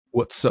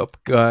What's up,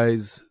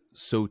 guys?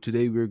 So,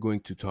 today we're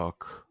going to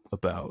talk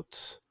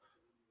about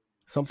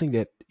something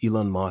that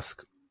Elon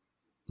Musk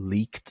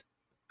leaked,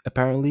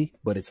 apparently,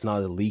 but it's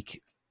not a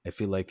leak. I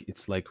feel like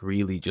it's like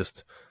really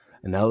just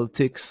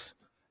analytics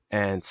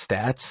and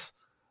stats.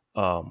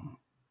 Um,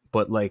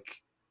 but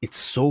like, it's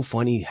so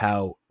funny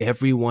how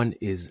everyone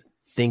is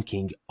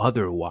thinking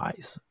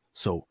otherwise.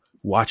 So,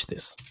 watch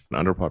this.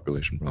 An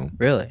underpopulation problem.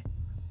 Really?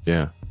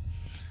 Yeah.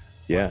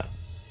 Yeah.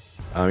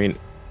 I mean,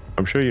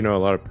 I'm sure you know a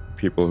lot of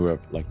people who have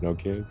like no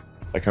kids.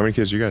 Like, how many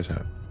kids do you guys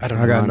have? I don't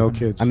I know. got no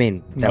kids. I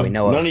mean, that we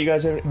know None of. of you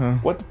guys have. Uh.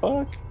 What the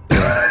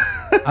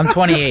fuck? I'm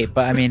 28,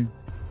 but I mean,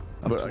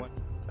 But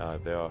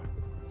they are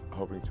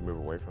hoping to move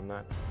away from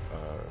that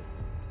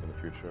in the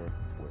future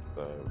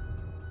with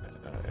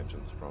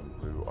engines from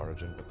Blue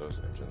Origin, but those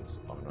engines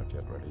are not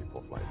yet ready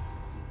for flight.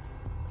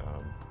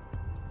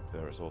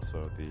 There is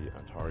also the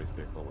Antares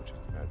vehicle, which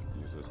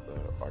uses the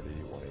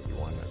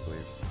RD-181, I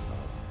believe.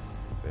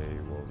 They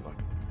will not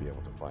be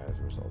able to fly as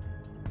a result.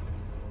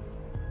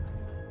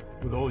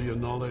 With all your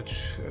knowledge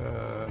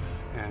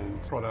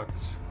and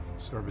products,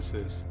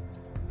 services,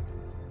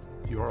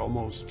 you are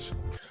almost...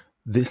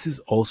 This is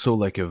also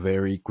like a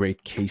very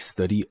great case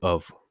study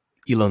of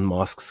Elon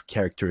Musk's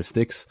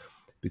characteristics,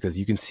 because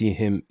you can see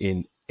him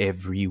in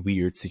every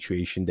weird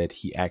situation that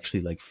he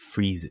actually like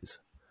freezes.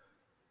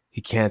 He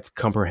can't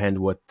comprehend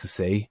what to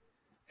say,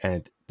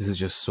 and this is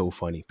just so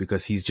funny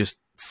because he's just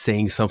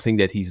saying something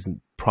that he's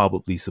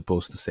probably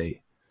supposed to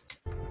say.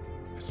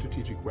 a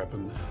strategic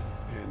weapon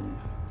in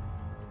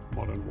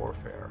modern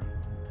warfare.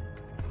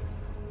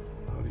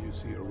 How do you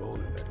see your role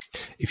in that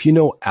If you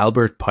know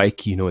Albert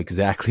Pike, you know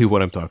exactly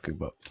what I'm talking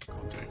about.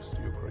 context?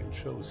 Ukraine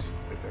shows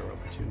that there are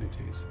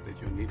opportunities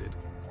that you needed.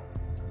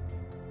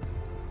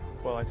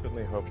 Well, I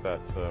certainly hope that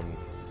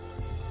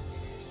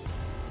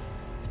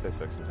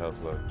SpaceX and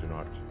Tesla are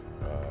not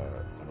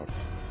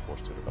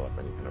forced to develop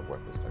any kind of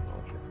weapons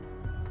technology.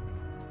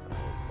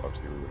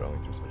 Obviously, we would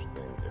only do such a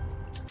thing if...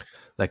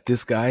 Like,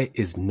 this guy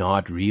is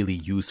not really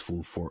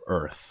useful for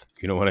Earth.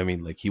 You know what I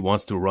mean? Like, he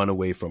wants to run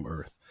away from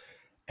Earth.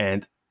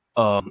 And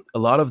a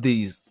lot of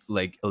these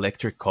like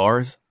electric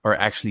cars are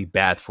actually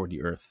bad for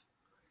the Earth.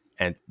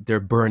 And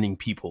they're burning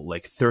people.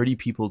 Like 30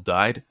 people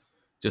died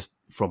just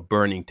from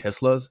burning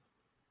Teslas.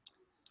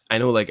 I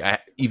know, like,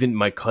 even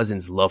my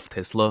cousins love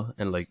Tesla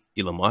and like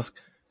Elon Musk.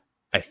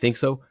 I think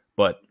so,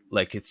 but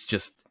like, it's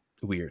just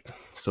weird.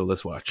 So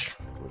let's watch.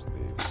 was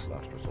the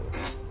last resort.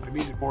 I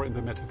mean it more in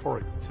the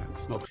metaphorical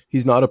sense, not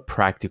He's not a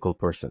practical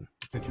person.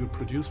 that you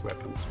produce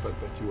weapons, but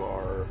that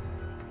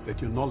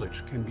your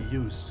knowledge can be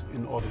used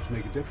in order to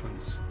make a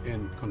difference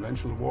in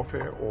conventional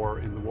warfare or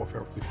in the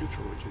warfare of the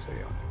future, which is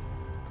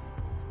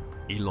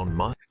AI. Elon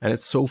Musk. And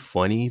it's so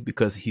funny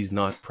because he's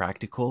not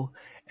practical,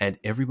 and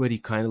everybody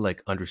kind of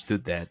like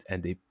understood that,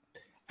 and they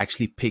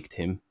actually picked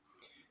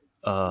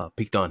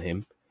on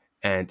him,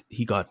 and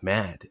he got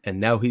mad, and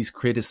now he's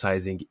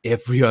criticizing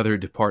every other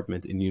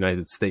department in the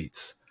United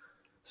States.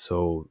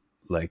 So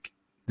like,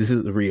 this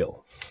is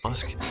real.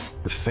 Musk,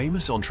 the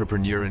famous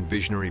entrepreneur and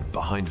visionary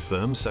behind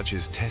firms such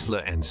as Tesla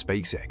and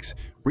SpaceX,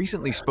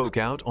 recently spoke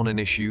out on an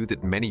issue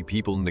that many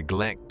people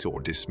neglect or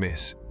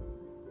dismiss: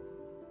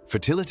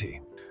 fertility.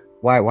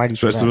 why do you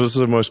So say this that? is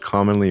the most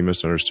commonly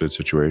misunderstood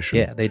situation.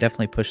 Yeah, they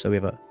definitely push that we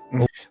have a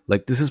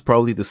Like, this is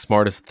probably the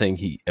smartest thing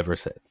he ever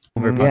said.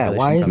 overpopulation.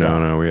 why is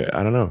problem. No,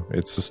 I don't know.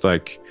 It's just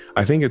like,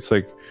 I think it's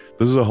like,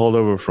 this is a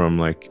holdover from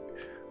like,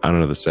 I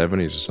don't know, the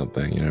 70s or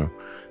something, you know?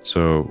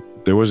 So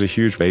there was a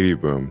huge baby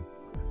boom,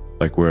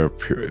 like where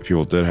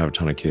people did have a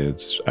ton of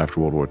kids after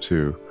World War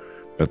II.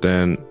 But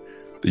then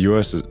the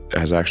US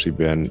has actually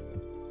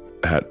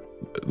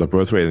the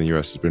birth rate in the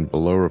US has been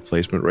below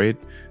replacement rate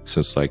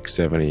since like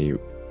 71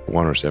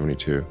 or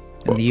 72.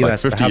 In the Like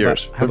US, but 50 how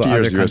years. about 50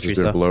 other years, the US has countries,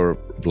 been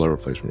though? below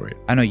replacement rate.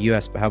 I know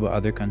US, but how about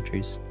other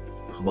countries?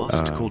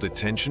 Musk called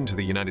attention to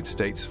the United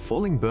States'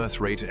 falling birth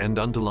rate and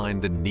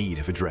underlined the need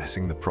of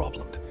addressing the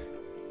problem.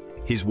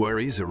 His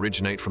worries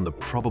originate from the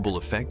probable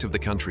effect of the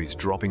country's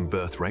dropping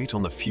birth rate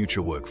on the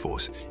future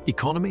workforce,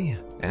 economy,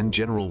 and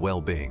general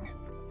well-being.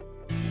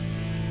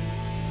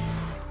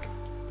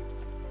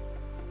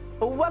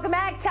 Welcome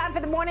back. Time for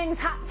the morning's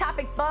hot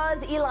topic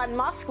buzz. Elon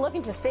Musk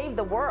looking to save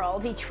the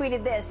world. He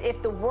tweeted this: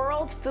 if the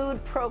World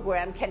Food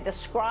Program can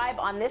describe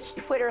on this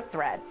Twitter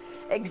thread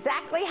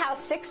exactly how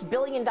 $6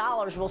 billion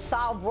will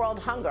solve world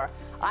hunger,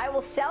 I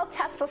will sell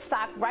Tesla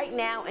stock right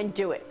now and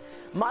do it.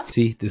 Musk.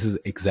 See, this is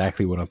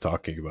exactly what I'm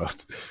talking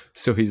about.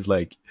 So he's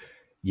like,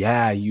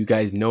 yeah, you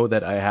guys know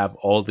that I have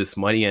all this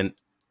money and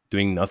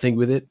doing nothing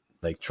with it,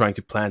 like trying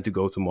to plan to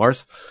go to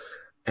Mars.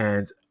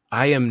 And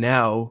I am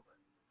now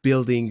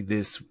building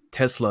this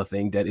Tesla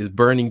thing that is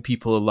burning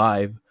people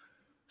alive.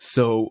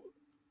 So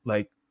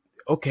like,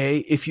 okay,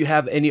 if you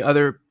have any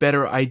other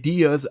better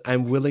ideas,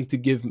 I'm willing to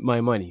give my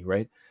money,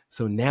 right?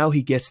 So now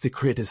he gets to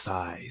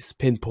criticize,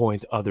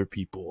 pinpoint other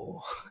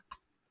people.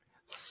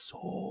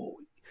 So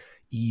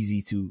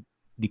easy to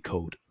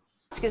decode.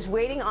 Musk is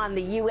waiting on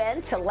the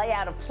UN to lay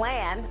out a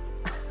plan.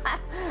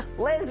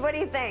 Liz, what do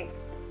you think?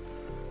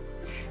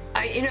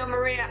 You know,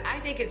 Maria, I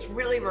think it's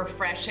really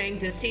refreshing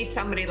to see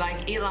somebody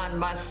like Elon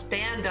Musk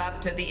stand up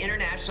to the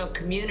international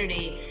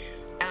community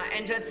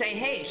and just say,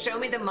 hey, show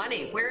me the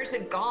money. Where is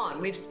it gone?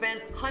 We've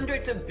spent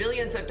hundreds of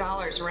billions of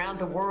dollars around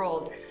the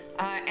world.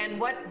 And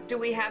what do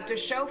we have to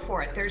show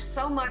for it? There's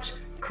so much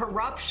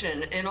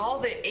corruption in all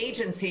the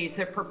agencies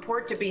that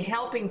purport to be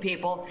helping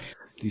people.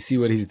 Do you see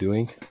what he's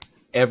doing?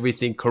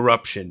 Everything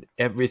corruption,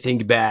 everything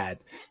bad.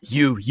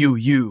 You.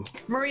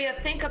 Maria,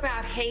 think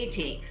about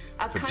Haiti.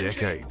 For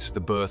decades, the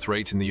birth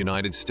rate in the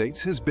United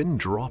States has been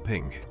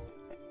dropping.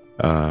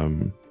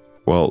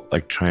 Well,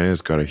 like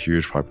China's got a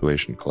huge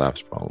population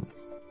collapse problem.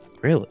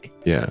 Really?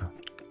 Yeah.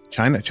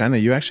 China,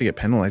 you actually get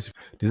penalized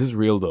This is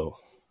real though.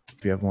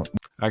 if you have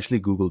I actually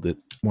Googled it.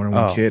 more than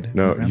one Oh. kid.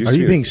 No, Are you you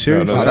see- being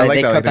serious? no, no, I like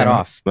they cut like that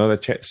off. No,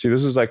 see,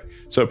 this is like,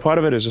 so part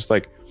of it is just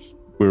like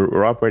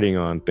we're operating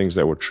on things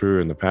that were true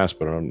in the past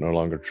but are no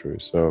longer true.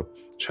 So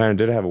China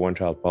did have a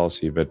one-child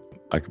policy, but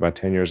like about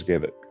 10 years ago,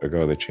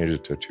 they changed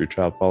it to a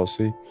two-child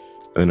policy.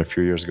 And then a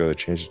few years ago, they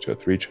changed it to a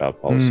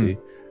three-child policy.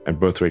 And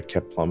birth rate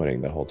kept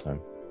plummeting the whole time.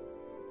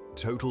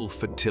 Total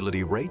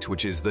fertility rate,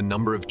 which is the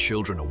number of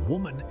children a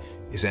woman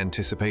is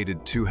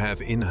anticipated to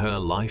have in her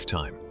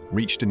lifetime,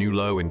 reached a new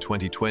low in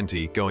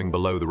 2020, going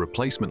below the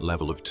replacement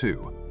level of 2.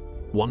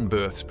 1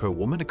 births per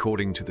woman,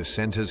 according to the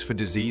Centers for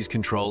Disease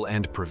Control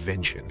and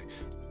Prevention.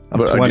 I'm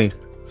But 20.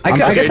 I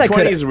guess I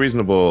 20 could. is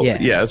reasonable. Yeah.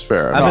 Yeah, it's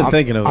fair. I've been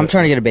thinking of I'm it.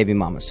 trying to get a baby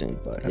mama soon,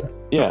 but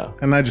Yeah.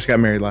 And I just got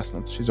married last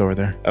month. She's over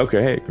there.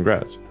 Okay. Hey,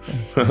 congrats.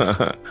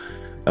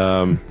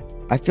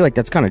 I feel like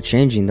that's kind of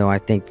changing though. I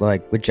think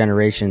like with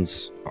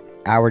generations,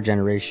 our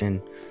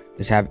generation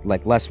is have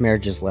like less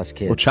marriages, less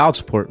kids. Well, child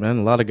support, man.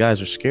 A lot of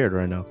guys are scared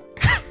right now.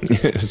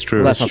 It's true.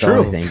 Well, that's not the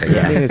only thing, but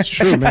yeah. I mean, it's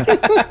true, man.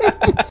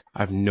 I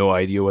have no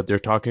idea what they're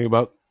talking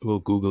about. We'll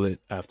Google it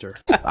after.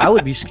 I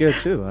would be scared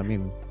too. I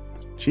mean,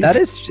 geez.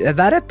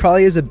 That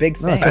probably is a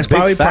big No, thing. it's a That's big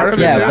probably part factor. of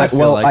it, Yeah, too. I but, feel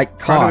well, like like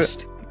part of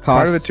cost.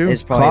 part of it, too.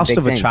 Is probably cost a big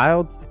of a thing.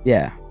 child.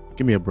 Yeah.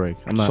 Give me a break.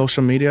 I'm not.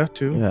 Social media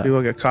too. Yeah.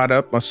 People get caught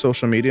up on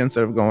social media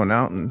instead of going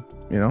out and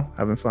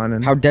having fun.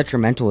 And How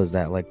detrimental is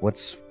that? Like,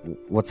 what's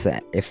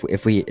that? If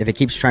it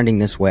keeps trending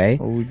this way,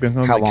 well, we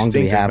become how long do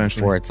we extinct have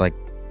eventually. before it's like,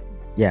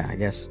 yeah, I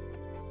guess,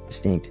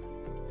 extinct.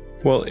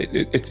 Well,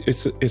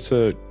 it's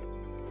a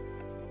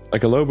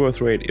like a low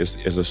birth rate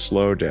is a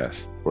slow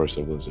death for a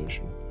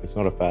civilization. It's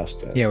not a fast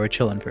death. Yeah, we're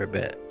chilling for a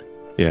bit.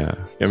 Yeah. I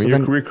mean, So you're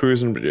then-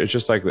 cruising. It's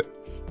just like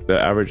the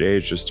average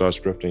age just starts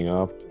drifting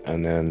up,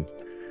 and then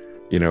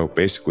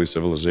basically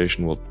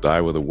civilization will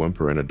die with a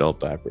whimper in adult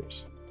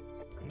diapers.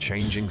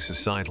 Changing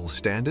societal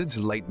standards,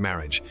 late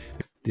marriage.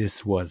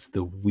 This was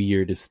the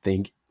weirdest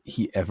thing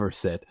he ever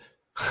said.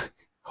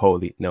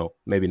 Holy, no,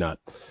 maybe not.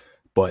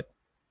 But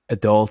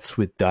adults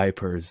with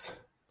diapers,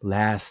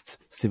 last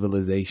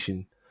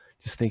civilization.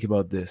 Just think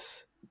about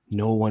this.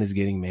 No one is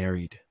getting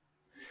married.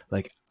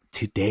 Like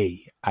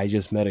today, I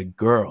just met a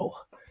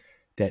girl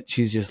that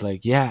she's just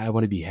like, yeah, I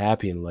want to be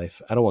happy in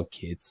life. I don't want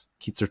kids.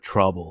 Kids are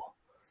trouble.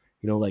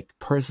 Like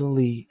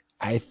personally,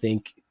 I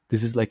think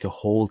this is like a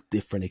whole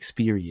different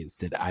experience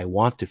that I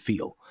want to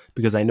feel,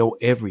 because I know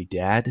every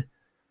dad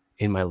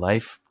in my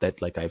life that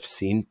like I've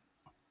seen,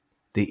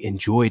 they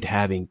enjoyed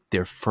having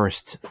their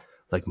first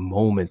like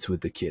moments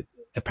with the kid.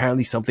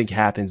 Apparently something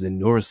happens in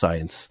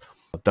neuroscience.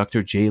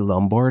 Dr. J.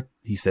 Lombard,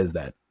 he says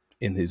that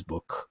in his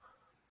book,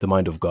 The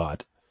Mind of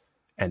God.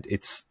 And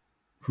it's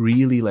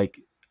really like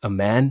a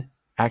man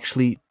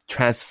actually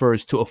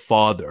transfers to a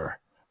father.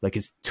 Like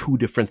it's two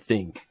different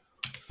things.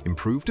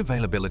 Improved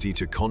availability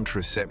to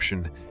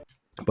contraception.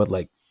 But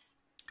like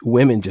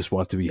women just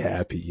want to be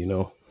happy,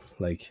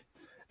 like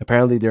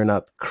apparently they're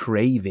not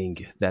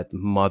craving that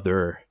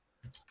mother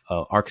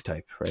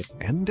archetype, right?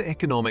 And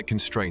economic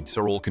constraints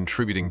are all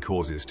contributing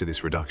causes to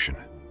this reduction.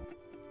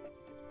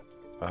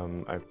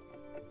 I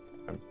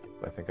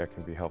think I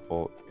can be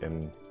helpful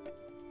in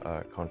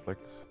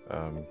conflicts.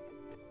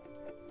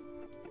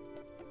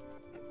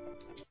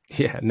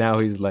 Yeah, now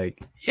he's like,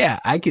 yeah,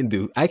 I can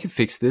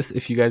fix this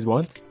if you guys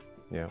want.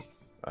 Yeah.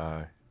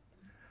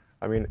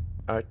 I mean,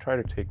 I try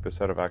to take the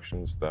set of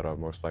actions that are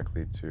most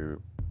likely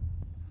to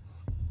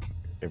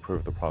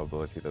improve the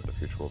probability that the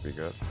future will be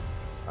good.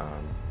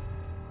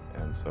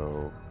 And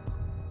so,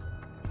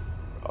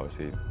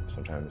 obviously,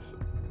 sometimes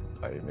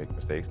I make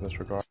mistakes in this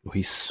regard.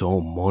 He's so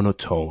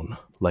monotone.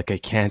 Like I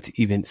can't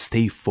even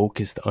stay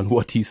focused on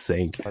what he's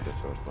saying. So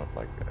it's not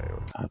like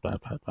I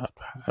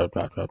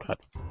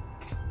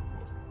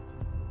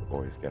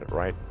always get it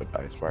right, but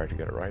I aspire to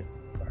get it right.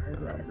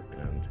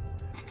 And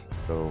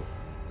so,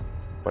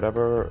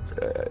 whatever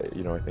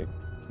I think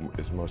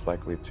is most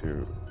likely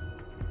to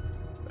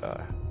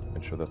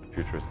ensure that the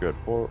future is good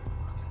for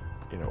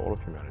all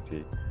of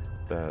humanity.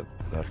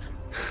 That's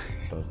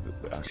the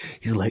action.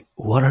 He's like,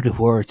 what are the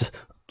words?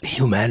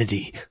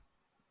 Humanity,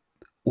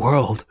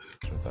 world.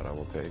 That I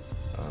will take.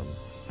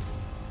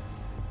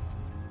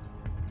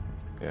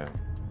 Yeah.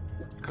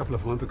 A couple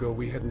of months ago,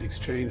 we had an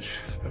exchange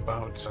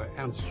about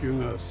Ernst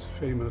Jünger's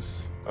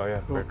famous Oh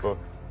yeah, great book.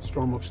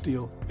 Storm of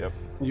Steel. Yep.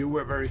 You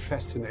were very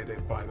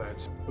fascinated by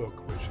that book,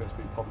 which has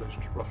been published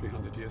roughly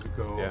 100 years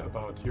ago,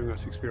 about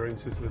Junger's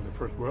experiences in the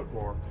First World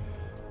War.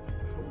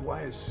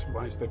 Why is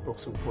that book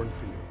so important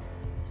for you?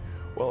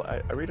 Well,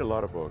 I read a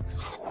lot of books.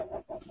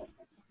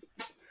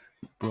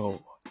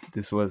 Bro,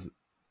 this was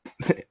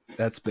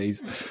that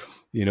space.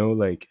 You know,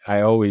 like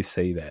I always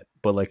say that,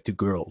 but like to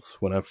girls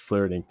when I'm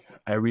flirting,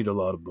 I read a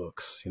lot of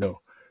books. You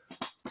know,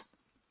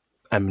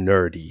 I'm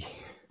nerdy.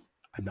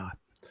 I'm not,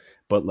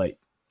 but like,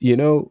 you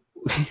know,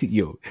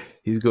 yo,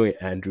 he's going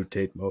Andrew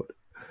Tate mode.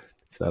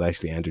 It's not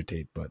actually Andrew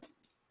Tate, but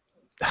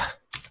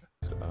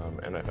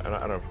and I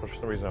don't know, for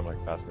some reason I'm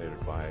like fascinated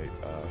by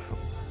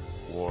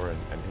war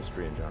and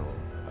history in general.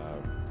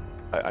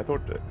 I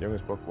thought that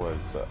Junger's book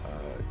was,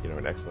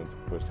 an excellent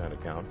first-hand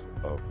account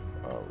of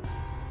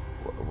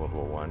World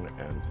War I,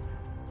 and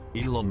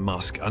Elon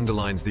Musk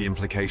underlines the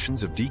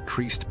implications of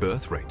decreased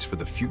birth rates for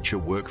the future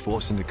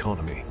workforce and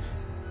economy.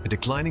 A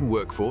declining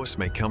workforce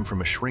may come from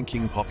a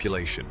shrinking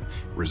population,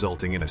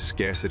 resulting in a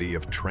scarcity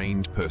of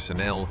trained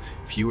personnel,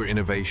 fewer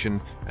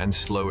innovation, and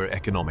slower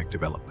economic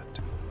development.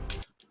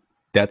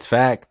 that's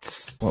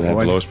facts. they had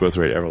the lowest birth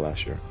rate ever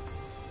last year.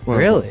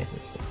 Really?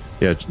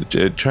 Yeah,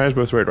 China's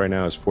birth rate right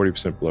now is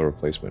 40% below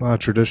replacement. Wow,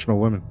 traditional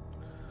women.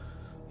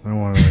 I don't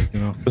want to, like, you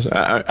know.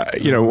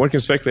 Listen, one can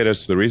speculate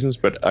as to the reasons,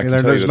 but I can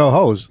tell there's you no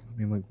hoes.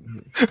 I mean,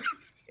 like,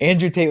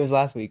 Andrew Tate was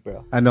last week,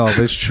 bro. I know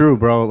that's true,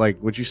 bro. Like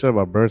what you said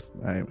about birth,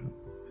 I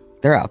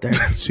They're out there.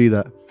 see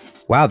that.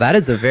 Wow, that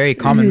is a very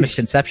common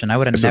misconception. I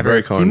would have it's never. a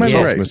very common might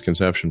be right.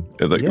 misconception.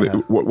 Like, Yeah.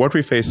 what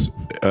we face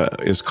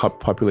is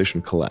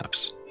population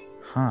collapse.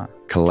 Huh.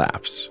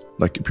 Collapse.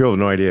 Like people have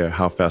no idea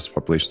how fast the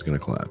population is going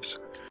to collapse.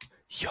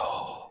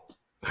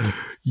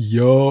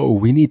 Yo,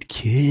 we need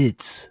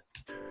kids.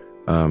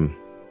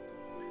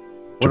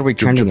 What are we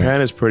trending Japan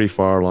at? is pretty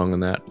far along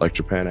in that. Like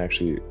Japan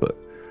actually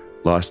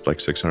lost like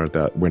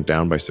 600,000, went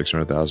down by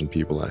 600,000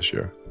 people last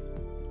year.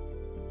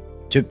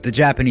 The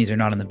Japanese are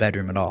not in the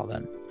bedroom at all,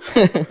 then.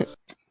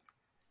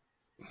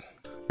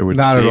 It would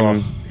Not at seem, all.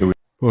 It would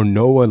Or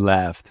no one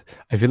laughed.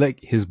 I feel like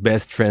his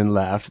best friend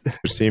laughed.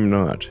 seem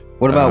not.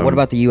 What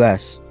about the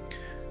U.S.?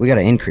 We got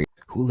to increase,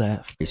 Who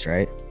laughed?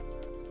 right?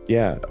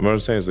 Yeah, what I'm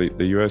saying is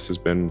the U.S. has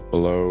been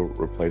below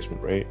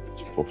replacement rate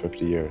for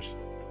 50 years.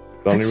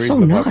 The only That's reason so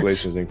the nuts.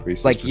 population has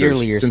increased Like is because-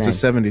 yearly, you're Since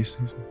saying. the 70s.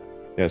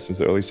 Yeah, since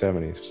the early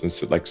 70s,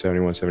 since like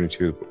 71,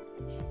 72.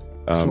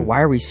 So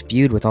why are we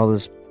spewed with all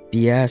this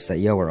BS that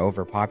we're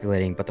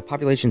overpopulating, but the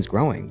population's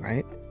growing,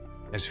 right?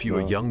 As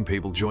fewer young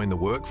people join the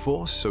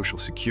workforce, social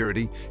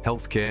security,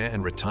 healthcare,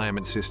 and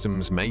retirement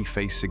systems may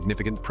face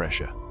significant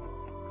pressure.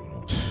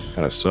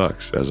 Kind of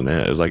sucks as an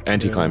ad. It's like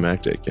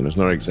anticlimactic, It's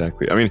not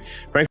exactly. I mean,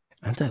 frankly,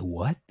 Anti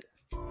what?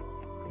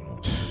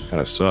 kind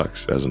of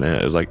sucks as an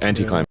ad. It's like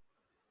anticlimactic,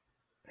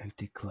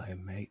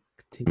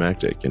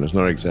 Anticlimactic. It's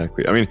not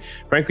exactly. I mean,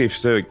 frankly, if you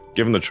said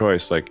given the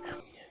choice, like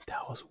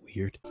That was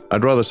weird.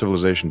 I'd rather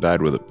civilization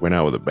went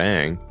out with a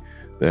bang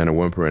than a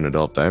whimper in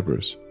adult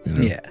diapers.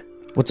 Yeah.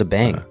 What's a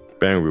bang?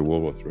 Bang would be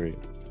World War III.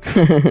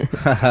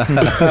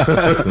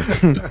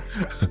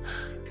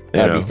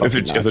 That'd be If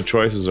fucking the nuts.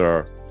 choices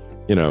are,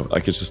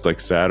 like it's just like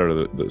sad,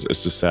 or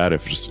it's just sad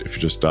if you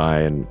just die,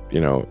 and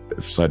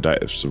if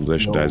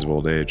civilization dies of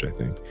old age. I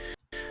think.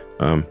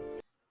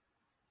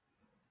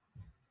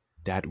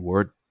 That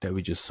word that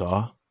we just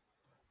saw,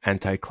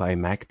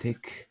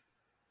 anticlimactic,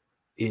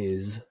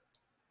 is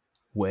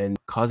when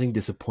causing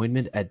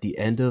disappointment at the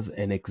end of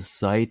an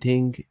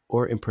exciting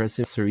or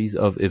impressive series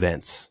of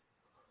events.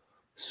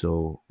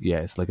 So yeah,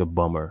 it's like a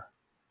bummer.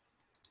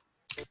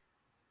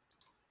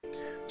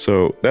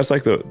 So that's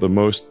like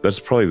that's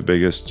probably the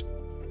biggest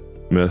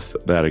myth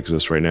that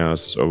exists right now,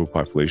 is this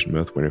overpopulation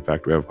myth, when in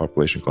fact we have a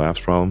population collapse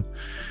problem.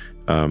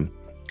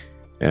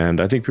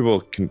 And I think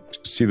people can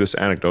see this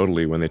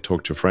anecdotally when they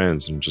talk to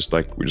friends, and just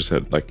like we just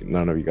had, like,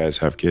 none of you guys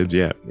have kids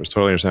yet. It's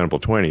totally understandable,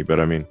 20, but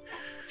I mean,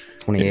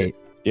 28.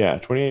 yeah,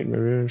 28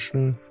 maybe,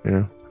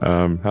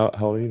 how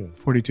old are you?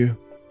 42.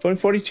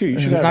 42, you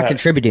should He's have not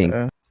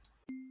contributing.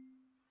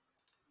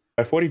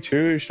 by 42,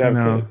 you should have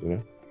No.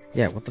 kids,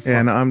 Yeah, what the fuck?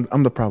 Yeah, no,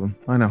 I'm the problem.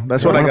 I know.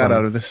 That's what I got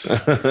out of this.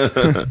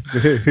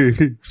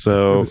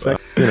 So,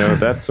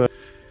 that's,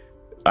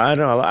 I don't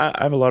know, I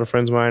have a lot of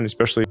friends of mine,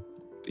 especially,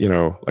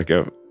 know a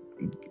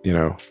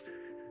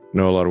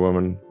lot of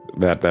women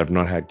that have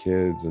not had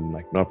kids and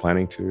like not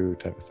planning to,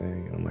 type of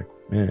thing. And I'm like,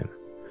 man.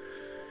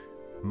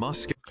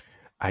 Musk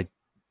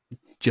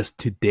Just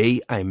today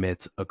I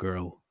met a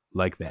girl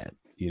like that,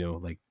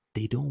 like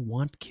they don't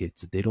want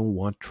kids. They don't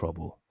want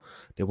trouble.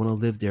 They want to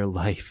live their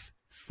life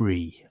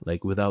free,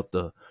 like without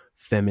the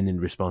feminine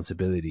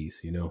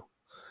responsibilities,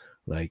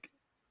 like,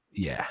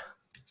 yeah,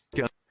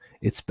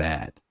 it's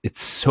bad.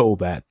 It's so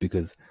bad,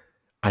 because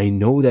I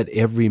know that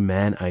every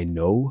man I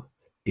know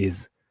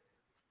is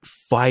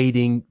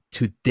fighting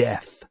to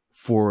death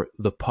for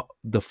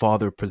the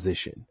father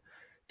position,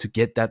 to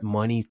get that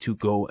money to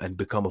go and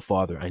become a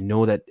father. I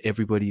know that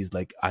everybody's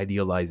like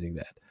idealizing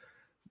that.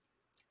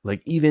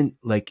 Like even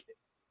like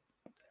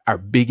our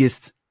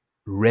biggest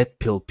red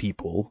pill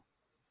people,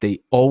 they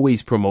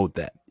always promote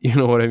that. You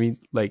know what I mean?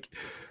 Like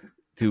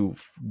to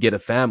get a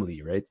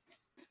family, right?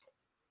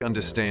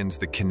 Understands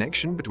the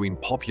connection between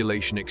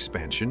population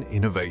expansion,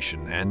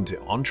 innovation, and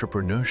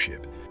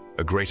entrepreneurship.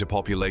 A greater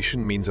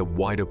population means a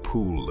wider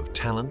pool of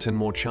talent and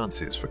more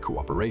chances for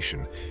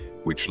cooperation,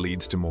 which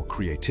leads to more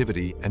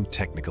creativity and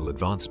technical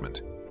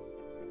advancement.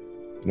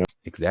 No,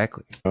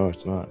 exactly. No,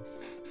 it's not.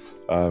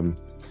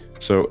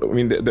 So I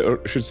mean, I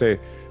should say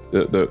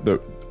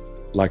the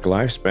like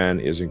lifespan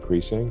is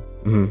increasing.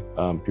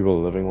 People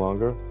are living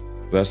longer.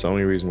 That's the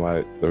only reason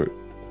why the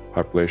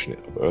population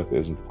of Earth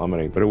isn't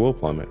plummeting, but it will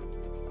plummet.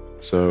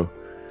 So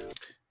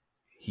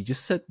he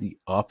just said the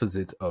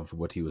opposite of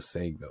what he was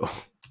saying, though.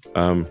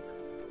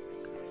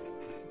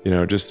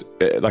 Just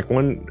like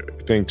one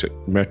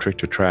metric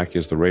to track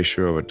is the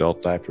ratio of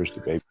adult diapers to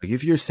baby. Like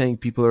if you're saying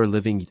people are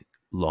living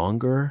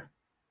longer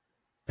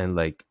and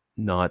like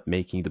not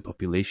making the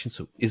population,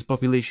 so is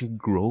population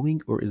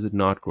growing or is it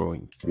not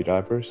growing? Baby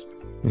diapers?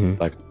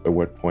 Like at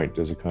what point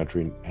does a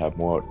country have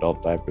more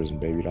adult diapers than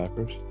baby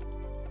diapers?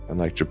 And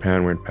like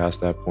Japan went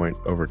past that point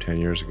over 10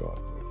 years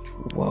ago.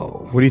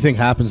 Whoa. What do you think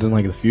happens in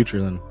like the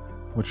future then?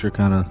 What's your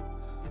kind of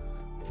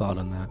thought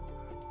on that?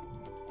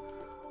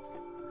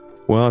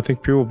 Well, I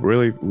think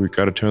we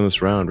got to turn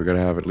this around. We got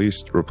to have at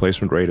least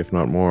replacement rate, if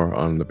not more,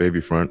 on the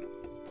baby front.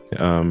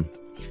 And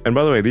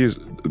by the way, these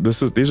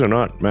are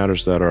not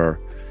matters that are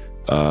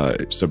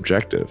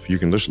subjective. You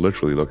can just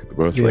literally look at the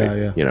birth rate.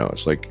 Yeah. You know,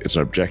 it's like it's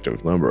an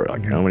objective number.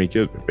 Like how many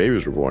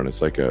babies were born.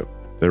 It's like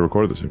they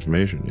recorded this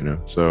information. You know,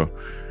 so.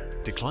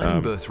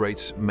 Declining birth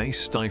rates may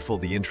stifle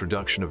the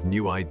introduction of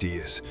new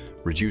ideas,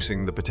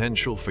 reducing the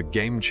potential for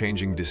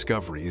game-changing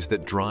discoveries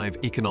that drive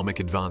economic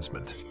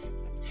advancement.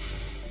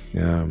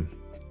 Yeah.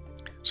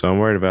 So I'm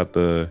worried about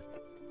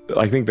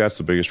I think that's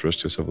the biggest risk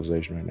to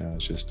civilization right now.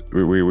 It's just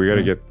we got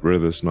to get rid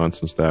of this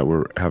nonsense that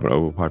we're having an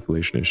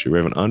overpopulation issue. We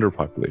have an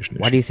underpopulation issue.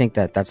 Why do you think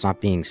that that's not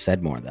being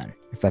said more then,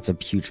 if that's a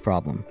huge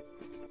problem?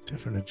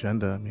 Different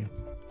agenda, I mean.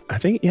 I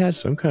think, yeah,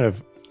 some kind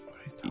of,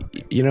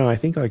 I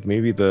think like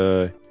maybe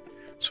the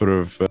sort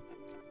of,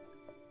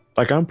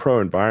 like I'm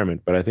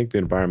pro-environment, but I think the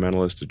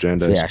environmentalist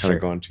agenda has kind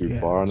of gone too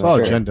far on it's that. all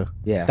agenda.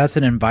 Yeah. That's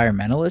an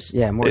environmentalist?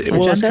 Yeah, more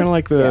Well, it's kind of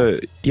like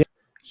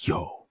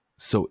Yo,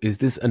 so is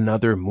this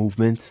another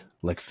movement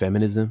like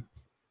feminism,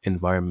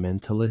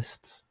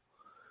 environmentalists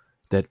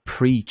that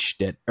preach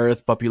that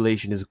Earth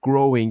population is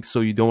growing so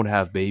you don't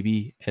have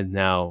baby, and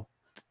now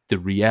the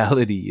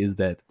reality is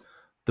that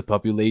the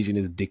population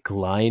is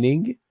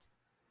declining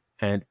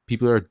and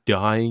people are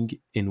dying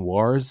in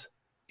wars?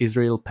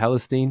 Israel,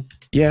 Palestine.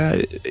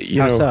 Yeah,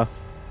 How so?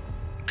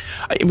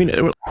 I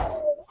mean,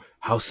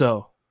 how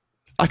so?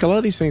 Like a lot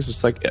of these things,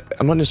 it's like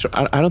I'm not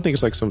necessarily. I don't think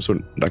it's like some sort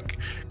of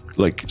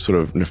like sort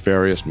of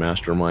nefarious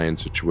mastermind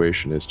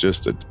situation. It's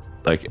just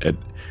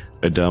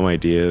a dumb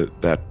idea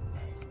that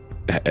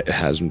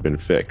hasn't been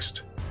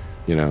fixed,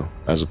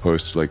 as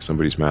opposed to like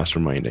somebody's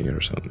masterminding it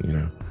or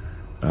something,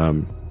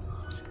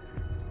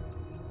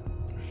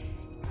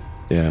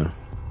 Yeah.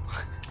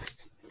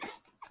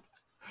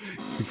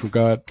 You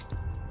forgot.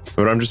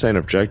 But I'm just saying,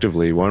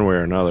 objectively, one way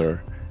or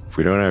another, if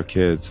we don't have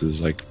kids,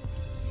 is like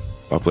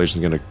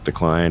population is going to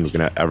decline.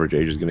 Average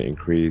age is going to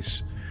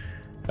increase.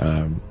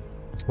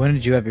 When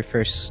did you have your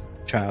first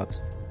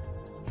child?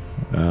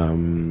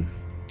 When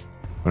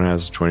I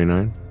was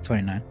 29.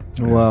 29.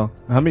 Okay. Wow.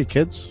 How many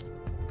kids?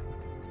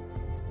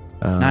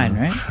 9,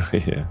 right?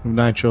 Yeah.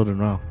 9 children.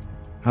 Wow.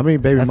 How many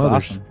baby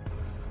mothers? Awesome.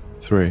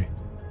 3.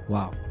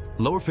 Wow.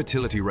 Lower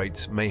fertility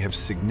rates may have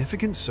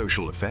significant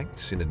social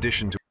effects in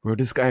addition to... Where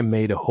this guy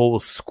made a whole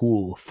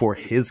school for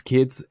his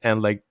kids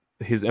and like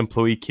his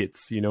employee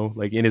kids,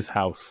 like in his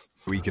house.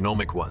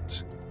 Economic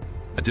ones.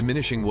 A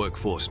diminishing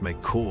workforce may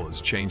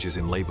cause changes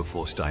in labor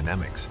force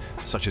dynamics,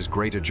 such as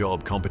greater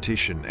job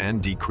competition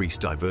and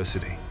decreased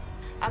diversity.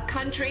 A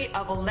country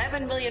of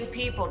 11 million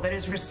people that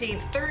has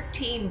received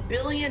 $13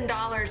 billion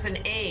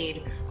in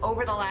aid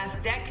over the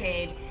last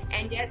decade,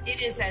 and yet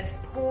it is as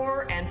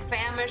poor and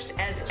famished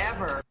as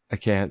ever. I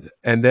can't.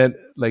 And then,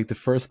 like, the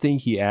first thing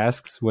he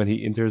asks when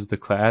he enters the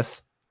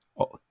class,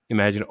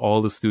 imagine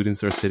all the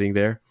students are sitting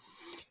there,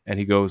 and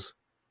he goes,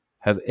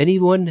 "Have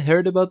anyone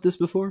heard about this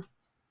before?"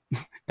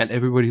 And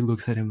everybody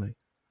looks at him like,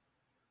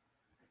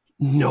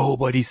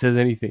 nobody says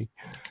anything.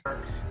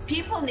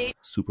 People need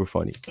super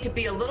funny to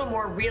be a little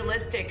more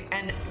realistic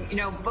and,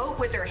 vote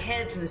with their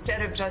heads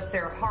instead of just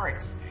their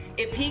hearts.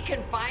 If he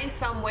can find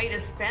some way to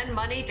spend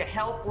money to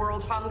help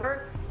world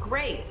hunger,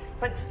 great.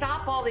 But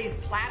stop all these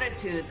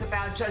platitudes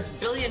about just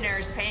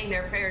billionaires paying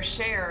their fair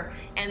share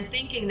and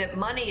thinking that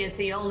money is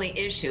the only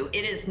issue.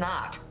 It is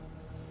not.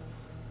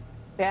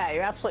 Yeah,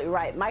 you're absolutely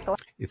right, Michael.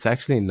 It's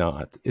actually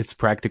not. It's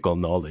practical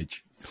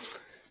knowledge.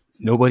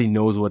 Nobody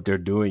knows what they're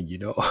doing,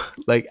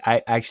 Like,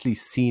 I actually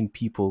seen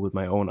people with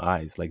my own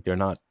eyes. Like, they're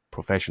not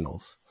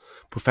professionals.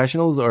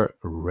 Professionals are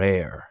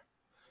rare.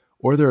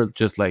 Or they're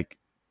just, like,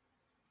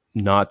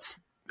 not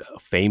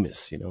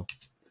famous,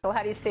 So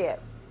how do you see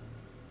it?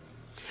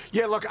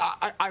 Yeah, look,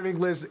 I think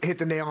Liz hit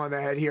the nail on the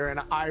head here, and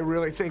I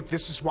really think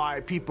this is why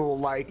people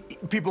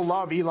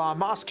love Elon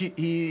Musk.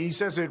 He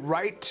says it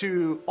right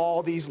to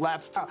all these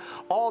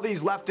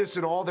leftists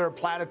and all their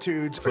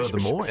platitudes.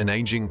 Furthermore, an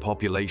aging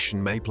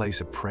population may place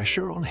a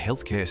pressure on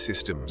healthcare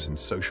systems and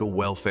social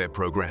welfare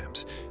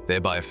programs,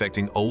 thereby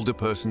affecting older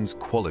persons'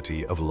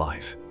 quality of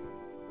life.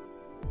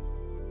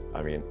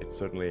 I mean, it's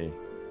certainly,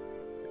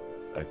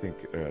 I think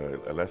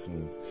a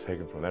lesson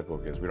taken from that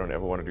book is we don't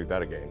ever want to do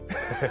that again.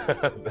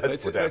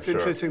 That's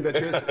interesting that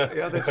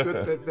yeah, that's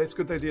good. That's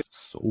good idea.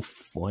 So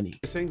funny.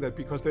 I'm saying that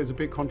because there's a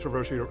big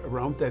controversy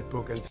around that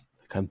book, and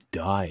like I'm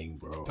dying,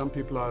 bro. Some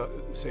people are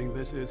saying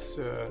this is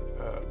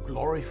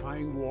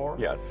glorifying war.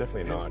 Yeah, it's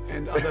definitely not.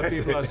 And other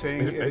people are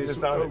saying it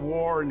is a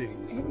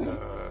warning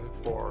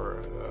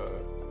for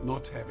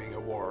not having a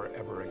war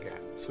ever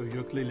again. So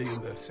you're clearly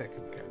in the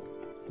second camp.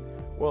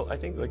 Well, I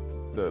think like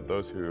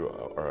those who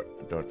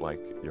don't like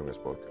Jung's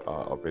book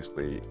are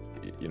basically,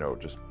 you know,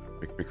 just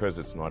because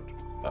it's not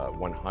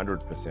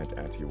 100%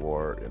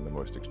 anti-war in the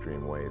most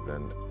extreme way,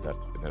 then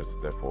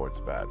therefore it's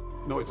bad.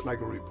 No, it's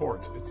like a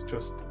report. It's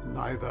just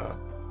neither.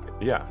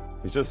 Yeah,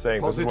 he's just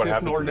saying positive this is what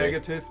happened nor today.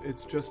 negative.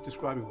 It's just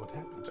describing what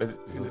happened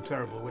in a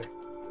terrible way.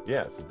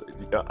 Yes,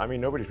 I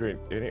mean nobody's reading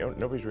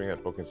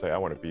that book and say I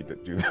want to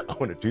do that. I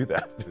want to do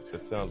that.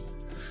 It sounds.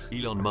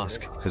 Elon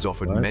Musk has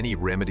offered many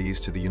remedies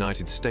to the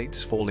United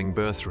States' falling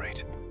birth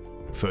rate.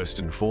 First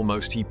and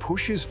foremost, he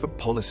pushes for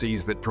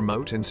policies that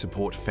promote and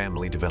support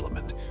family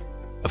development.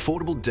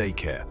 Affordable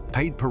daycare,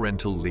 paid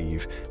parental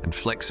leave, and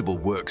flexible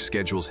work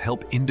schedules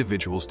help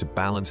individuals to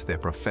balance their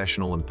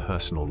professional and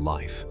personal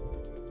life.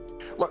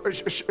 Look,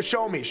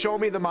 show me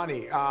the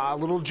money.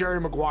 Little Jerry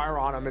Maguire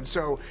on them. And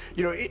so,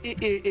 you know,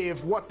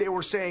 if what they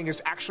were saying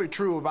is actually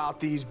true about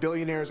these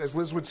billionaires, as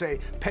Liz would say,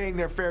 paying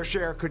their fair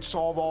share could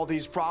solve all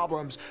these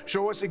problems,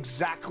 show us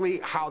exactly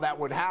how that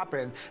would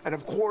happen. And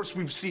of course,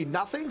 we've seen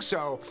nothing.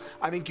 So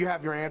I think you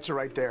have your answer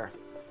right there.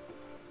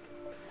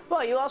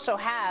 Well, you also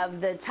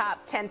have the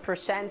top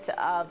 10%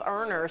 of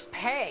earners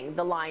paying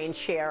the lion's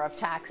share of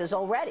taxes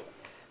already.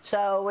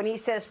 So when he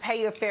says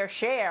pay your fair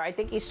share, I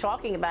think he's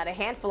talking about a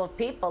handful of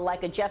people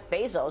like a Jeff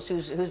Bezos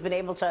who's been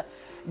able to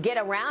get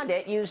around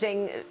it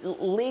using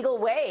legal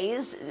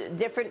ways,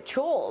 different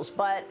tools.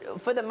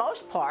 But for the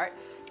most part,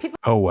 people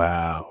Oh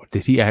wow,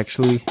 did he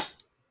actually?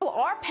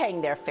 are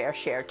paying their fair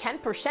share,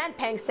 10%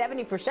 paying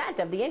 70%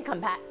 of the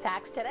income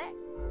tax today.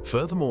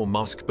 Furthermore,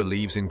 Musk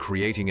believes in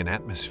creating an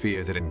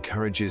atmosphere that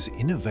encourages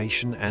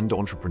innovation and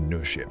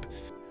entrepreneurship.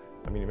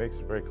 I mean, he makes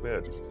it very clear.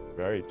 It's a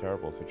very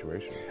terrible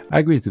situation. I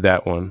agree to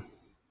that one.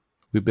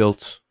 We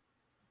built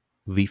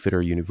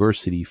VFitter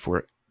University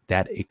for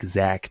that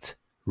exact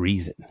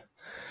reason.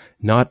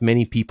 Not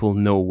many people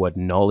know what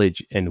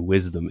knowledge and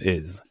wisdom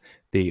is.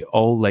 They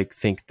all like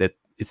think that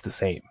it's the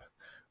same.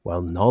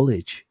 While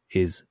knowledge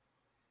is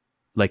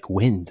like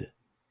wind.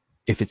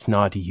 If it's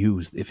not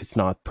used, if it's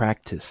not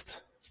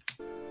practiced.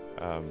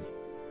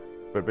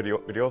 But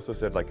he also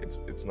said like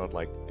it's not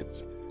like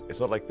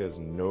there's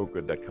no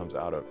good that comes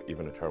out of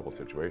even a terrible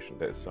situation.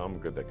 There's some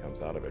good that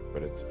comes out of it,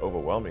 but it's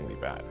overwhelmingly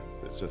bad.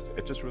 It's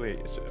just really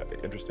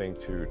interesting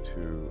to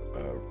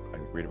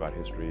read about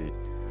history.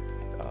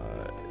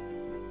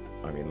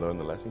 I mean, learn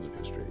the lessons of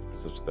history,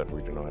 such that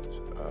we do not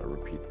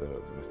repeat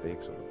the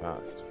mistakes of the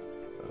past.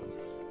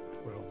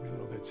 Well, we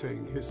know that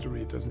saying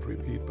history doesn't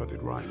repeat, but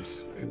it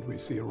rhymes, and we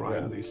see a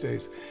rhyme these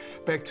days.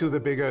 Back to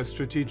the bigger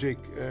strategic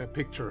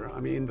picture.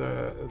 I mean,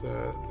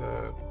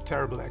 the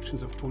terrible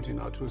actions of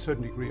Putin are to a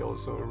certain degree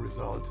also a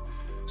result.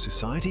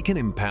 Society can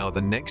empower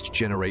the next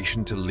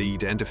generation to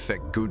lead and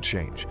effect good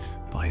change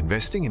by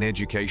investing in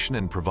education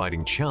and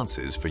providing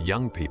chances for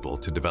young people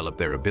to develop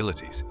their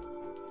abilities.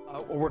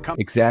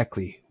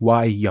 Exactly.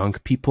 Why young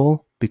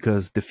people?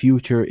 Because the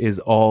future is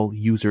all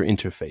user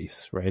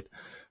interface, right?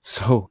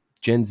 So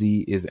Gen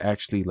Z is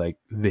actually like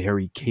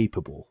very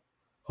capable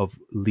of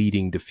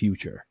leading the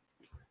future.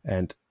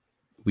 And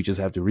we just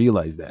have to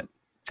realize that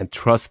and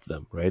trust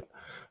them, right?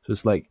 So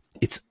it's like,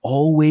 it's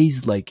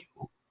always like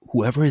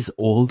whoever is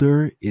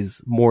older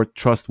is more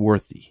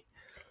trustworthy.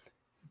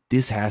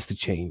 This has to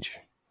change.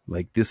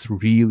 Like this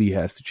really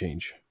has to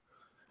change.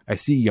 I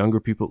see younger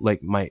people,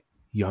 like my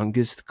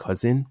youngest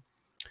cousin,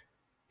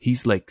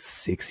 he's like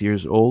 6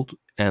 years old.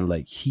 And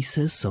like he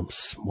says some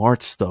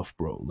smart stuff,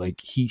 bro. Like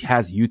he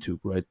has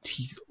YouTube, right?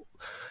 He's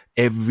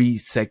every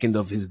second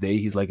of his day,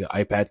 he's like an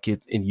iPad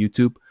kid in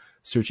YouTube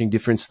searching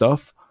different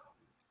stuff.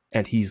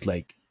 And he's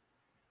like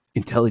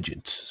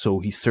intelligent. So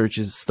he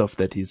searches stuff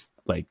that is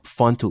like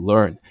fun to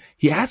learn.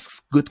 He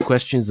asks good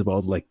questions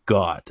about like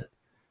God.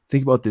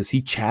 Think about this.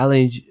 He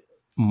challenged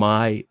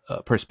my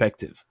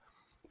perspective.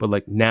 But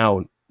like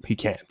now he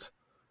can't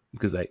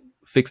because I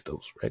fixed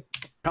those, right?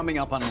 Coming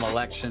up on an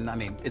election, I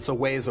mean, it's a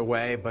ways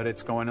away, but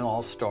it's going to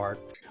all start.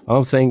 All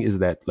I'm saying is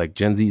that like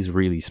Gen Z is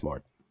really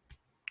smart,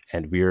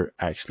 and we're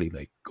actually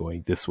like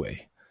going this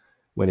way.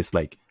 When it's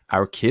like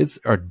our kids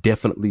are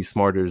definitely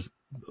smarter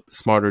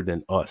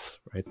than us,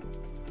 right?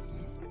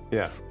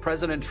 Yeah.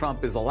 President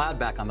Trump is allowed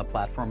back on the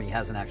platform. He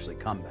hasn't actually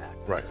come back.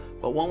 Right.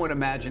 But one would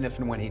imagine if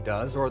and when he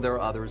does, or there are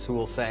others who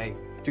will say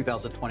the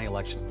 2020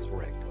 election was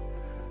rigged.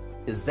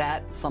 Is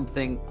that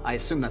something, I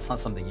assume that's not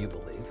something you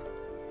believe?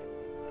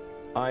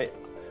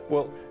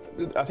 Well,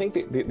 I think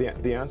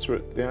the answer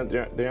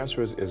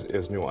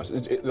is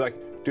nuanced. Like,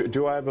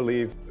 do I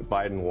believe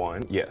Biden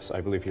won? Yes,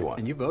 I believe he won.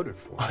 And you voted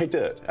for him. I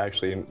did,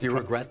 actually. Do you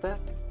regret that?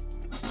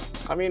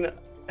 I mean,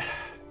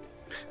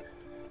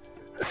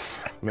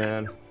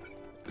 man.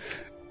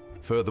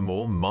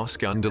 Furthermore,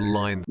 Musk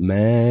underlined,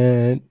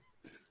 Man,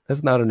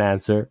 that's not an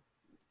answer.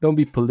 Don't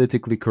be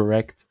politically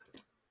correct.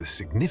 the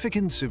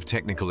significance of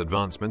technical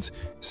advancements,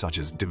 such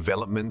as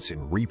developments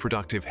in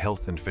reproductive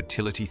health and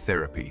fertility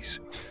therapies.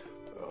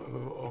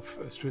 Of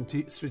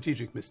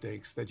strategic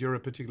mistakes that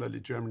Europe, particularly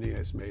Germany,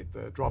 has made.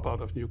 The dropout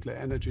of nuclear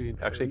energy.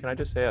 Actually, can I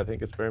just say, I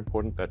think it's very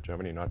important that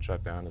Germany not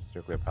shut down its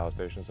nuclear power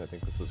stations. I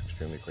think this was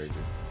extremely crazy.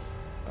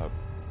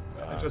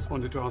 I just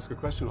wanted to ask a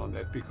question on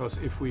that, because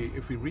if we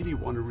really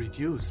want to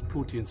reduce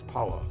Putin's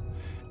power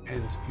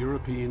and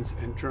Europeans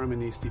and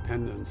Germany's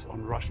dependence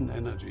on Russian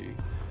energy,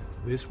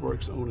 this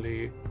works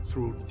only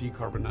through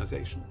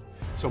decarbonization.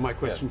 So my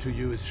question to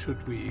you is,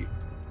 should we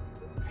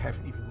have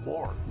even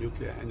more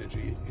nuclear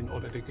energy in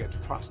order to get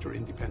faster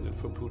independent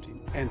from Putin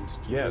and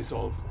to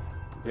resolve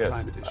the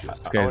climate issues?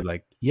 This guy's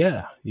like,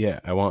 yeah,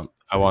 I want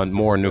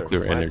more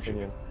nuclear In my energy.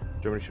 opinion,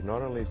 Germany should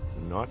not only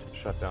not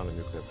shut down the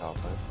nuclear power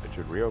plants, it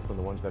should reopen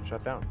the ones that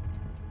shut down.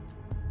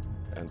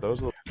 And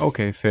those are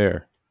Okay,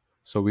 fair.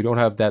 So we don't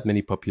have that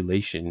many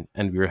population,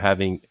 and we're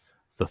having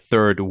the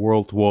third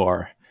world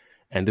war,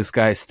 and this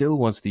guy still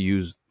wants to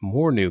use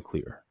more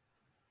nuclear.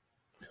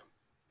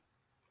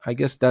 I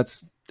guess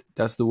that's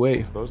the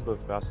way. those are the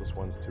fastest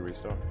ones to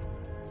restart.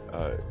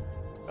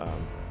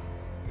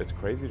 It's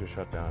crazy to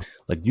shut down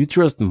Like, you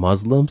trust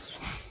Muslims?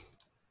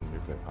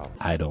 nuclear power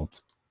plants. I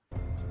don't.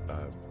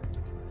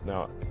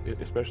 Now,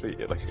 especially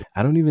like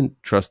I don't even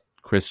trust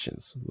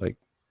Christians. Like,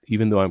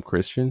 even though I'm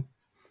Christian,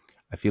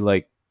 I feel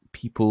like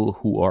people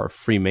who are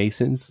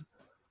Freemasons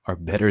are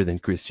better than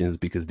Christians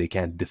because they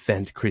can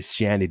defend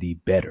Christianity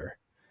better.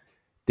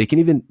 They can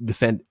even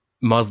defend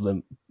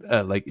Muslim,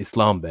 like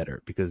Islam,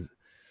 better because,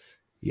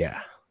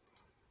 yeah.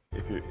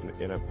 if you're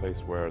in a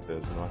place where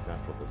there's not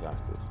natural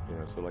disasters,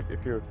 so like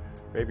if you're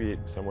maybe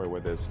somewhere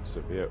where there's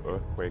severe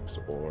earthquakes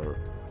or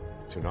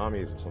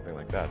tsunamis or something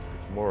like that,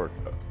 it's more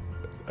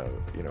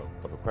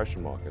of a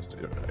question mark as to,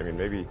 I mean,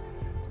 maybe,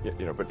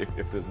 but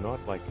if there's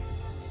not like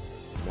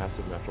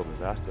massive natural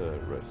disaster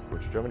risk,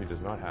 which Germany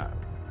does not have,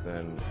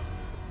 then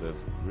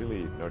there's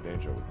really no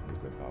danger with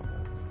nuclear power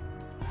plants.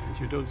 And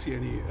you don't see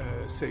any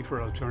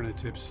safer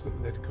alternatives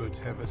that could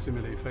have a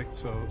similar effect?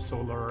 So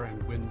solar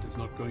and wind is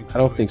not going to... I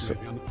don't think so.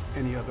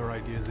 Any other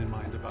ideas in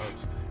mind about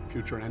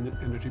future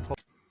energy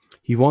policy?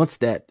 He wants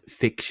that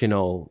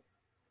fictional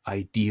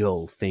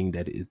ideal thing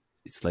that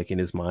it's like in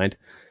his mind,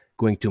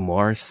 going to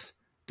Mars,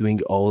 doing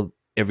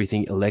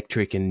everything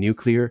electric and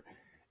nuclear,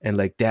 and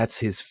like that's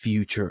his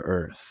future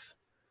Earth.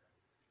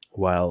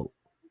 While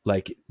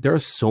like there are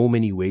so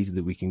many ways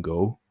that we can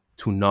go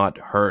to not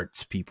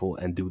hurt people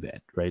and do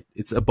that, right?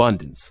 It's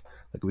abundance.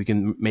 Like we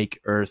can make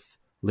Earth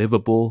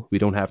livable. We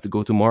don't have to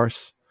go to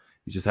Mars.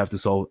 We just have to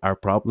solve our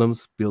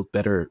problems, build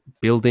better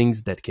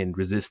buildings that can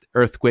resist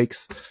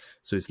earthquakes.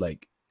 So it's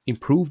like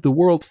improve the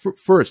world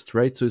first,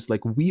 right? So it's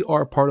like we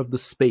are part of the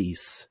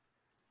space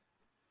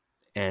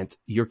and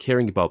you're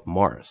caring about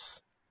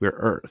Mars. We're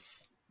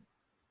Earth.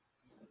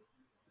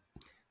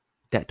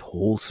 That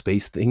whole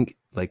space thing,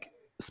 like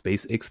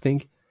SpaceX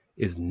thing,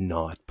 is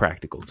not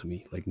practical to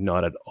me, like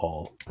not at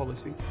all.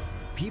 Policy.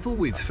 People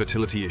with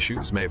fertility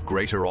issues may have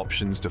greater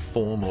options to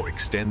form or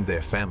extend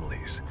their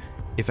families.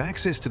 If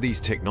access to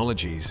these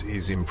technologies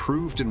is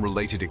improved and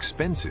related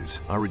expenses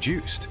are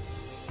reduced.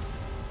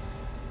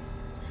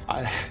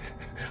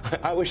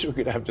 I wish we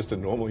could have just a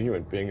normal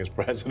human being as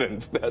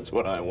president. That's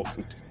what I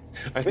want.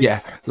 I think,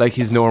 yeah, like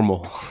he's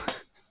normal.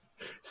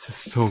 This is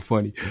so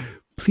funny.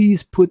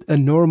 Please put a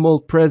normal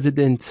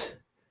president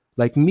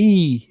like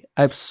me.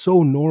 I'm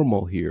so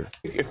normal here.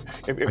 If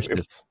we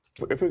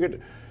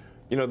could,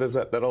 there's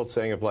that old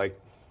saying of like,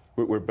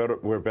 we're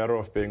better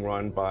off being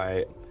run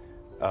by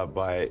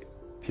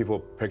people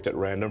picked at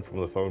random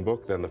from the phone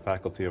book than the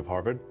faculty of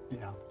Harvard.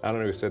 Yeah. I don't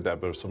know who said that,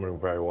 but it was someone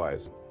very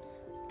wise.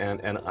 And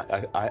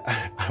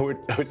I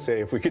would say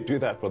if we could do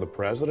that for the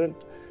president,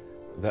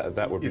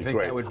 that would be great. You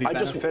think that would be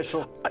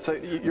beneficial? So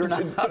you're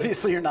not,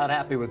 obviously you're not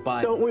happy with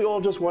Biden. Don't we all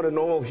just want a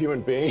normal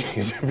human being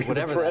to be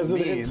whatever the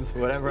president? That means,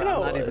 whatever, I'm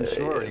not even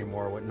sure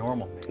anymore what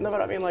normal means. No,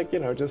 but I mean, like,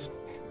 just,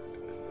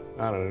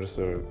 I don't know, just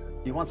sort of...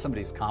 You want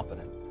somebody who's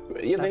competent.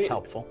 Yeah, that's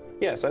helpful.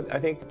 Yes, I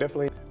think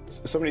definitely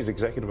somebody's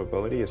executive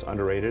ability is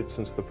underrated.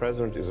 Since the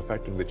president is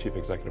effectively the chief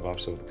executive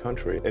officer of the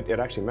country, it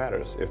actually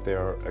matters if they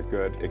are a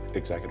good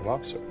executive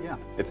officer. Yeah.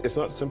 It's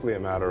not simply a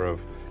matter of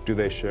do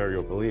they share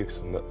your beliefs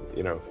and,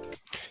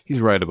 He's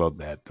right about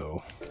that,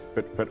 though.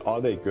 But are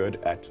they good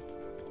at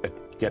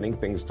getting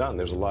things done?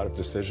 There's a lot of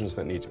decisions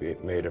that need to be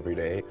made every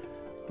day.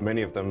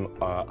 Many of them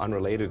are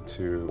unrelated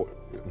to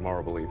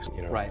moral beliefs.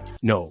 Right.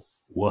 No.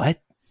 What?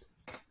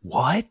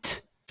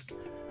 What?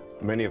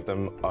 Many of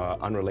them are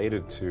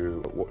unrelated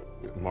to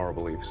moral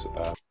beliefs.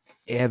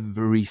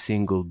 Every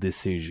single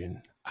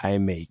decision I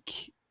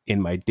make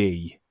in my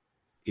day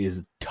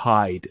is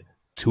tied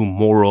to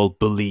moral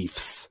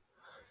beliefs.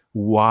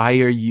 Why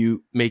are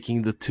you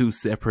making the two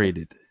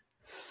separated?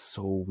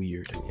 So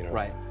weird.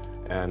 Right.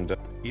 And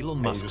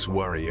Elon Musk's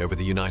worry over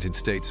the United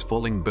States'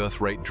 falling birth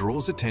rate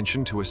draws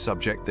attention to a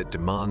subject that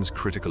demands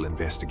critical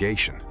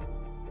investigation.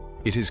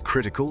 It is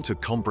critical to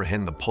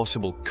comprehend the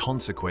possible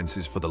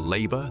consequences for the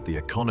labor, the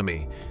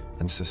economy,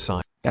 and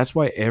society. That's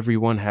why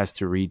everyone has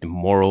to read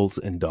Morals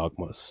and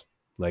Dogmas.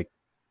 Like,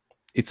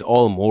 it's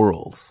all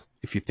morals,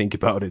 if you think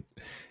about it.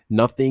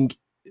 Nothing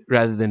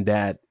rather than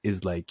that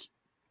is like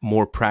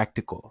more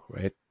practical,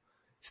 right?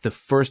 It's the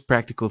first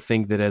practical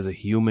thing that as a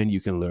human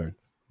you can learn.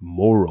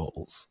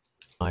 Morals.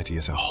 Society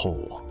as a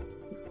whole.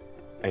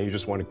 And you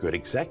just want a good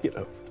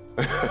executive.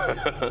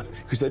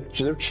 Because they're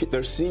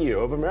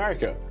CEO of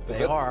America.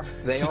 They are.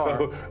 They so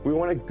are. We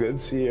want a good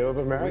CEO of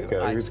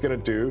America who's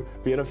going to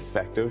be an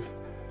effective.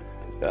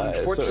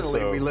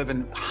 Unfortunately, we live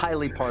in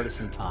highly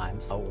partisan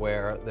times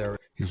where there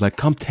He's like,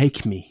 come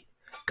take me.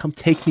 Come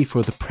take me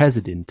for the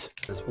president.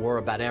 is war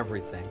about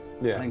everything,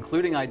 Yeah.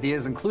 including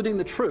ideas, including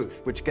the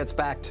truth, which gets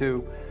back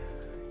to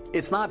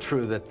it's not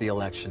true that the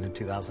election in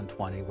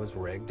 2020 was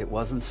rigged. It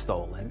wasn't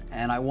stolen.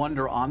 And I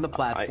wonder on the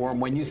platform,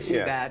 when you see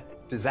yes.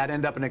 that, does that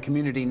end up in a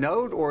community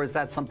note, or is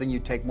that something you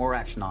take more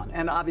action on?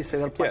 And obviously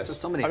that applies to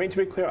so many. I mean, to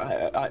be clear,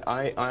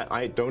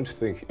 I don't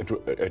think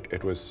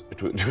it was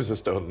a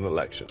stolen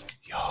election.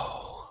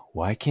 Yo,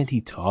 why can't he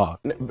talk?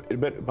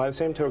 But by the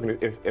same token,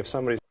 if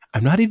somebody's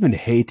I'm not even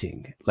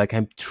hating. Like,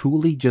 I'm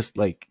truly just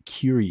like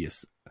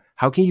curious.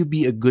 How can you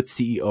be a good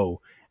CEO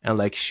and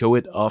like show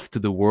it off to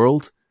the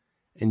world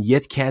and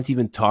yet can't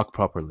even talk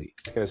properly?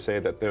 going to say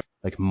that there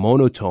Like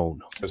monotone.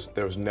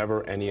 was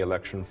never any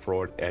election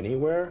fraud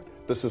anywhere,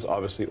 this is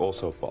obviously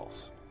also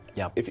false.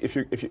 Yeah.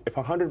 If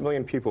 100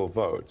 million people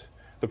vote,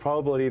 the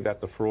probability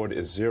that the fraud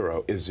is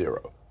zero is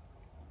zero.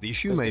 The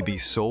issue may be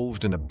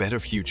solved in a better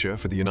future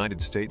for the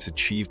United States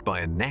achieved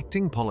by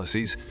enacting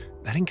policies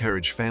that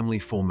encourage family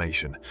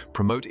formation,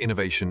 promote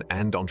innovation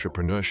and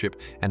entrepreneurship,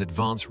 and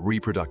advance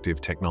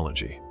reproductive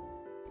technology.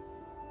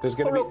 There's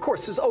going to of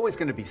course, there's always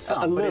going to be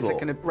some, but is it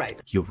going to,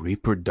 right? Your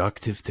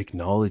reproductive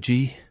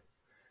technology?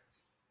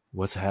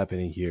 What's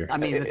happening here? I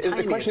mean, the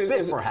tiniest question bit,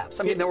 is- perhaps.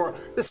 I mean,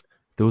 this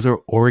Those are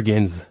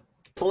organs.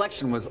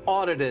 election was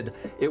audited.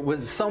 It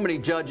was so many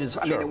judges.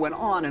 I mean, it went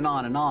on and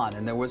on and on,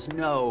 and there was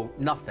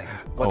nothing.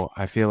 Oh,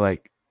 I feel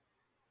like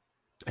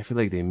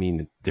they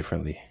mean it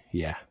differently.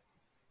 Yeah.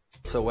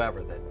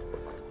 Whatsoever that.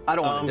 I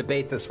don't want to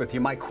debate this with you.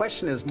 My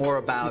question is more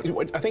about.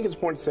 I think it's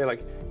important to say,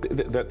 like,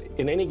 that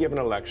in any given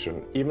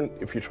election, even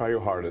if you try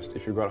your hardest,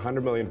 if you've got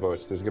 100 million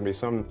votes, there's going to be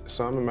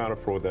some amount of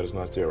fraud that is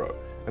not zero.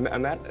 And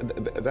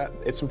that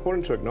it's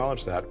important to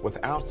acknowledge that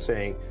without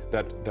saying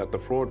that the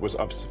fraud was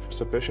of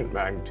sufficient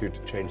magnitude to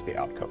change the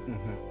outcome.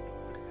 Mm-hmm.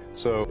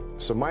 So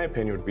my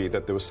opinion would be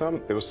that there was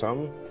some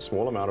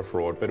small amount of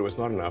fraud, but it was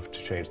not enough to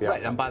change the Right,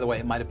 outcome. and by the way,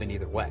 it might have been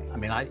either way. I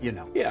mean,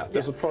 Yeah,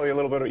 there's probably a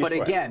little bit of each But way.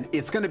 again,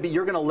 it's going to be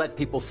you're going to let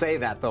people say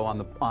that though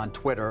on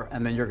Twitter,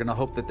 and then you're going to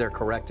hope that they're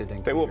corrected.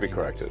 They will be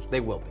corrected. They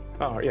will be.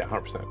 Oh yeah,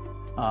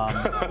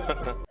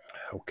 100%.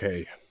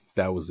 Okay,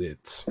 that was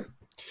it.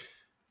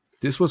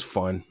 This was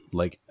fun.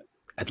 Like,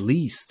 at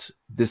least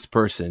this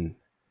person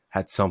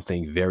had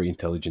something very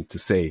intelligent to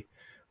say,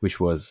 which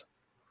was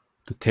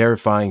the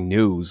terrifying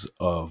news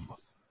of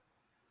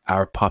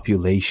our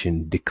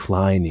population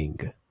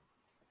declining.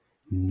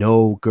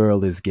 No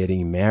girl is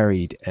getting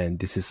married, and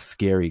this is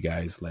scary,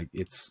 guys. Like,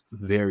 it's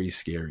very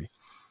scary.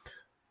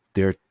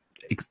 They're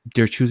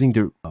choosing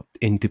the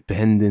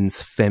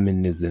independence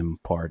feminism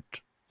part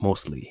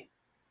mostly,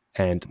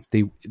 and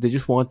they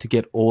just want to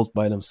get old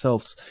by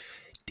themselves.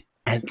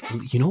 And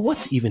you know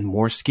what's even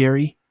more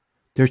scary?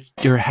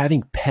 They're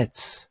having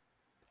pets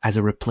as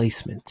a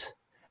replacement.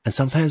 And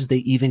sometimes they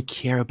even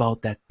care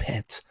about that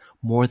pet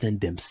more than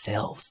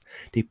themselves.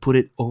 They put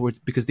it over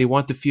because they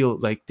want to feel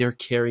like they're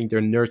caring,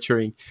 they're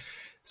nurturing.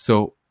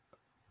 So,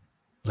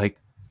 like,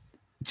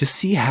 just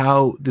see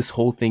how this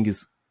whole thing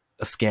is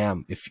a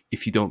scam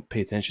if you don't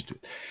pay attention to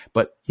it.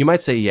 But you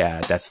might say,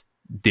 yeah, that's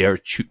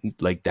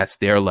that's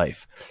their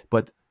life.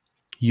 But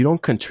you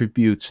don't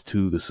contribute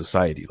to the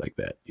society like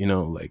that. You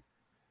know, like,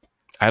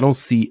 I don't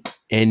see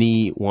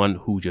anyone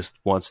who just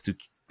wants to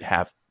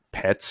have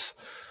pets.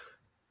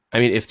 I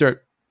mean, if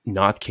they're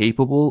not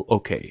capable,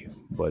 okay.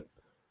 But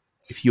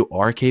if you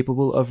are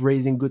capable of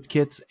raising good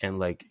kids and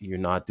like you're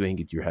not doing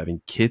it, you're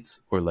having kids,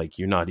 or like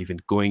you're not even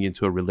going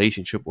into a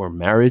relationship or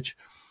marriage,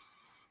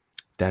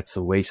 that's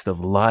a waste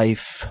of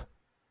life.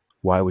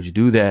 Why would you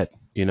do that?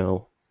 You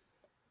know,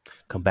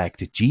 come back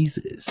to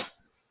Jesus.